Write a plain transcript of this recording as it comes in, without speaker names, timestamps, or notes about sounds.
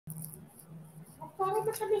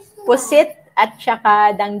pusit at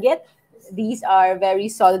saka danggit. These are very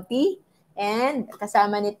salty. And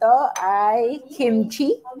kasama nito ay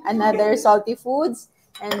kimchi, another salty foods.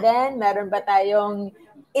 And then, meron ba tayong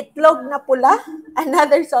itlog na pula,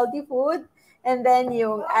 another salty food. And then,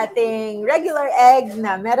 yung ating regular egg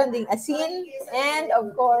na meron ding asin. And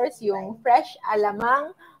of course, yung fresh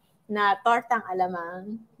alamang na tortang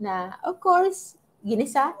alamang na, of course,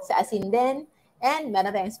 ginisa sa asin din. And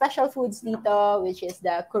meron tayong special foods dito, which is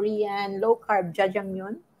the Korean low-carb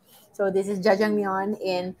jjajangmyeon. So this is jjajangmyeon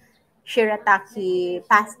in shirataki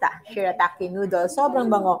pasta, shirataki noodles. Sobrang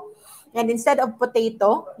bango. And instead of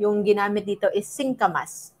potato, yung ginamit dito is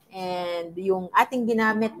singkamas. And yung ating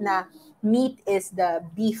ginamit na meat is the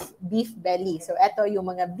beef belly. So ito yung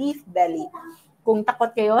mga beef belly. Kung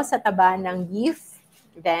takot kayo sa taba ng beef,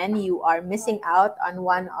 then you are missing out on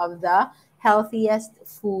one of the healthiest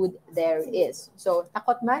food there is. So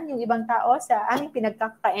takot man yung ibang tao sa aming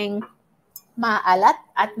pinagkakaing maalat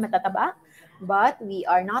at matataba. But we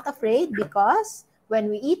are not afraid because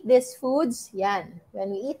when we eat these foods, when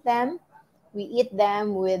we eat them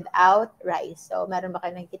without rice. So, meron ba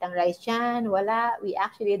kayo nakikitang rice dyan? Wala. We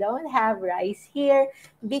actually don't have rice here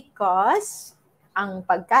because ang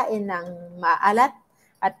pagkain ng maalat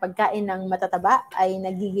at pagkain ng matataba ay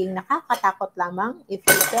nagiging nakakatakot lamang if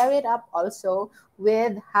you pair it up also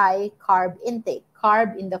with high carb intake.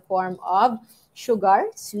 Carb in the form of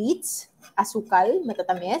sugar, sweets, asukal,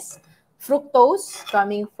 matatamis, fructose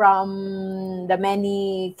coming from the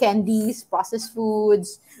many candies, processed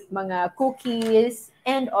foods, mga cookies,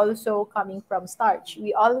 and also coming from starch.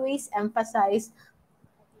 We always emphasize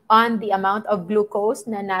on the amount of glucose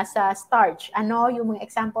na nasa starch. Ano yung mga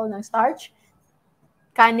example ng starch?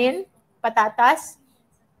 Kanin, patatas,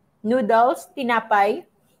 noodles, tinapay,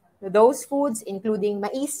 those foods including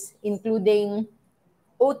mais, including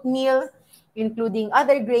oatmeal, including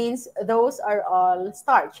other grains, those are all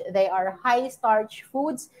starch. They are high starch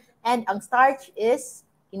foods and ang starch is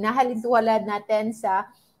inahalintulad natin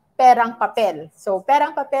sa perang papel. So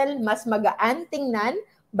perang papel mas magaan tingnan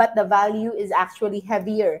but the value is actually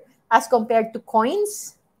heavier as compared to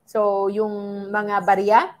coins. So yung mga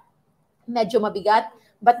barya medyo mabigat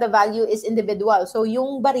but the value is individual. So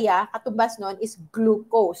yung barya katumbas nun is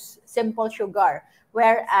glucose, simple sugar,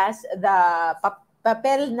 whereas the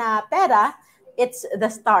papel na pera, it's the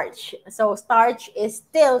starch. So starch is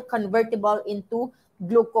still convertible into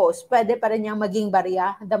glucose. Pwede pa rin niyang maging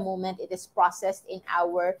barya the moment it is processed in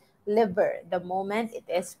our liver, the moment it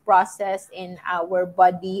is processed in our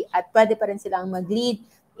body, at pwede pa rin silang mag-lead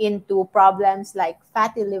into problems like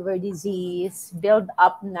fatty liver disease, build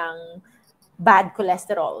up ng bad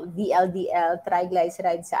cholesterol, VLDL,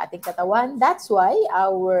 triglycerides sa ating katawan. That's why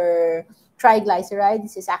our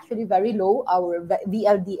triglycerides is actually very low. Our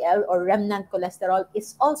VLDL or remnant cholesterol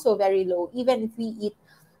is also very low. Even if we eat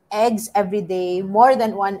eggs every day, more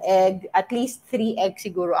than 1 egg, at least 3 eggs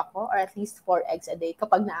siguro ako, or at least 4 eggs a day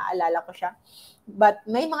kapag naaalala ko siya. But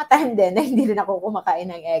may mga time din na hindi rin ako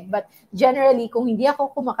kumakain ng egg. But generally, kung hindi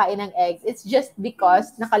ako kumakain ng eggs, it's just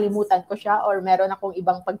because nakalimutan ko siya or meron akong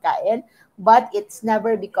ibang pagkain. But it's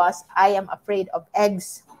never because I am afraid of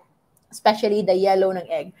eggs, especially the yellow ng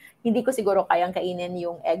egg. Hindi ko siguro kayang kainin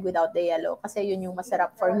yung egg without the yellow kasi yun yung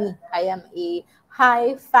masarap for me. I am a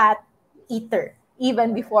high-fat eater,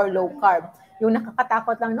 even before low carb. Yung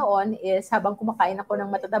nakakatakot lang noon is habang kumakain ako ng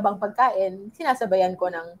matatabang pagkain, sinasabayan ko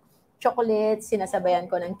ng chocolates, sinasabayan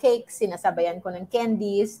ko ng cakes, sinasabayan ko ng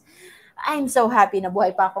candies. I'm so happy na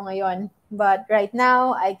buhay pa ako ngayon. But right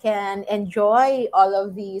now, I can enjoy all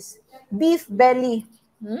of these beef belly.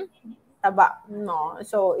 Taba, no?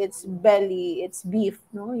 So, it's belly, it's beef,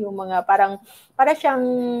 no? Yung mga para siyang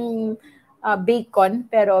bacon,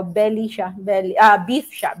 pero belly siya, beef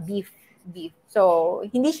siya, beef. So,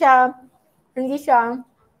 hindi siya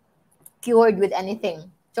cured with anything.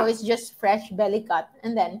 So, it's just fresh belly cut.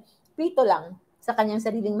 And then, prito lang sa kanyang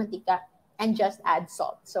sariling mantika and just add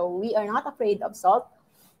salt. So, we are not afraid of salt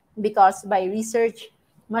because by research,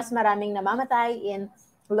 mas maraming namamatay in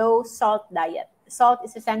low salt diet. Salt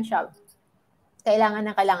is essential. Kailangan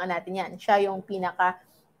natin yan. Siya yung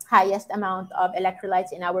pinaka-highest amount of electrolytes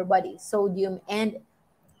in our body. Sodium and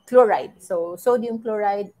chloride. So, sodium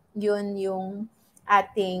chloride, yun yung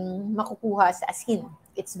ating makukuha sa asin.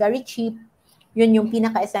 It's very cheap. Yun yung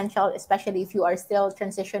pinaka-essential, especially if you are still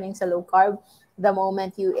transitioning sa low carb. The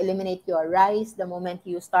moment you eliminate your rice, the moment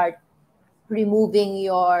you start removing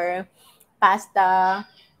your pasta,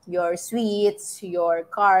 your sweets, your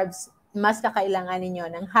carbs, mas kakailangan ninyo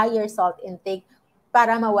ng higher salt intake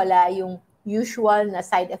para mawala yung usual na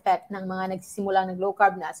side effect ng mga nagsisimulang nag-low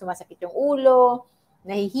carb na sumasakit yung ulo,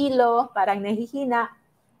 nahihilo, parang nahihina,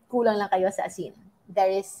 kulang lang kayo sa asin. There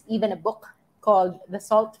is even a book called The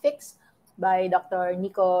Salt Fix by Dr.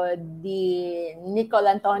 Nicol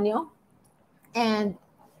Antonio. And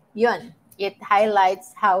yun, it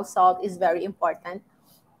highlights how salt is very important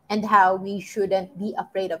and how we shouldn't be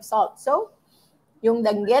afraid of salt. So, yung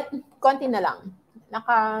danggit, konti na lang.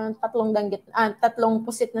 Tatlong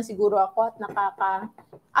pusit na siguro ako at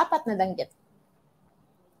nakaka-4 na danggit.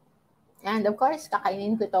 And of course,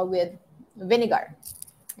 kakainin ko ito with vinegar.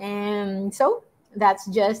 And so, that's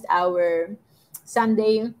just our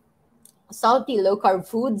Sunday salty low-carb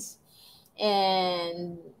foods.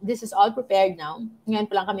 And this is all prepared now. Ngayon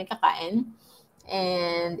pa lang kami kakain.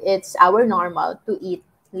 And it's our normal to eat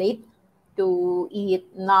late, to eat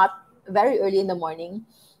not very early in the morning.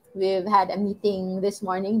 We've had a meeting this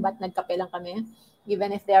morning, but nagkape lang kami.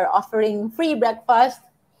 Even if they're offering free breakfast,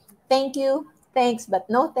 thank you, thanks, but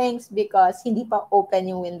no thanks because hindi pa open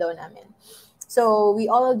yung window namin. So we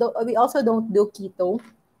also don't do keto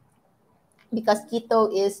because keto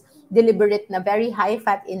is deliberate na very high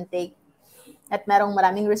fat intake at merong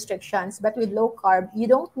maraming restrictions. But with low carb, you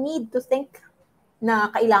don't need to think na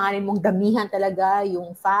kailanganin mong damihan talaga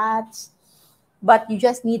yung fats. But you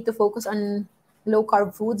just need to focus on low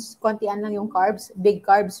carb foods. Kontian lang yung carbs, big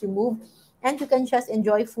carbs remove. And you can just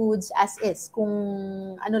enjoy foods as is. Kung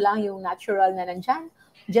ano lang yung natural na nandyan,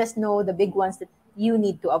 just know the big ones that you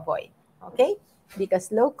need to avoid. Okay?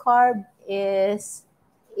 Because low carb is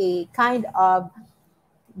a kind of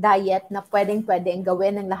diet na pwedeng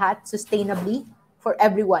gawin ng lahat sustainably for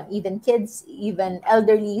everyone, even kids, even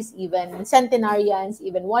elderlies, even centenarians,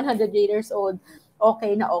 even 100 years old,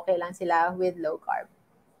 okay lang sila with low carb.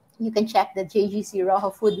 You can check the JGC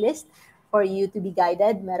Rojo food list for you to be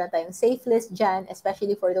guided. Meron tayong safe list dyan,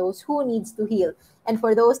 especially for those who needs to heal. And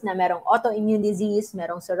for those na merong autoimmune disease,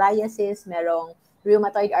 merong psoriasis, merong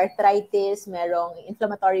rheumatoid arthritis, merong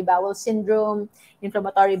inflammatory bowel syndrome,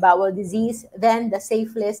 inflammatory bowel disease, then the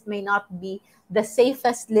safe list may not be the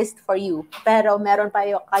safest list for you. Pero meron pa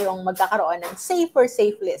kayong magkakaroon ng safe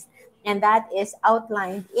list. And that is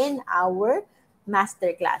outlined in our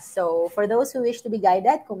masterclass. So for those who wish to be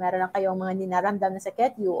guided, kung meron na kayong mga dinaramdam na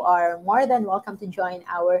sakit, you are more than welcome to join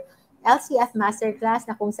our LCF Masterclass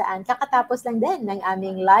na kung saan kakatapos lang din ng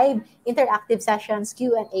aming live interactive sessions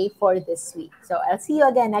Q&A for this week. So I'll see you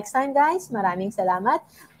again next time, guys. Maraming salamat.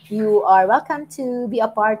 You are welcome to be a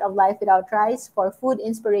part of Life Without Rice for food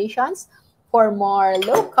inspirations, for more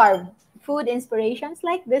low-carb food inspirations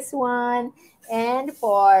like this one, and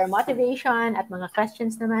for motivation at mga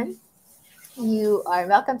questions naman. You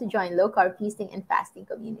are welcome to join Low Carb Feasting and Fasting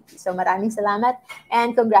Community. So maraming salamat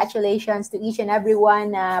and congratulations to each and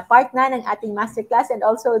everyone part na ng ating masterclass and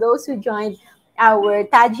also those who joined our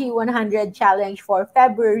Taji 100 Challenge for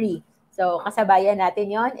February. So kasabayan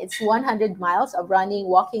natin yon. It's 100 miles of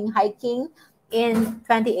running, walking, hiking in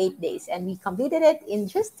 28 days. And we completed it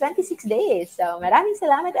in just 26 days. So maraming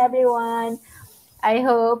salamat everyone. I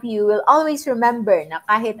hope you will always remember na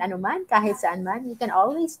kahit anuman, kahit saan man, you can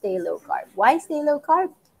always stay low carb. Why stay low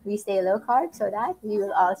carb? We stay low carb so that we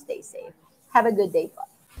will all stay safe. Have a good day po.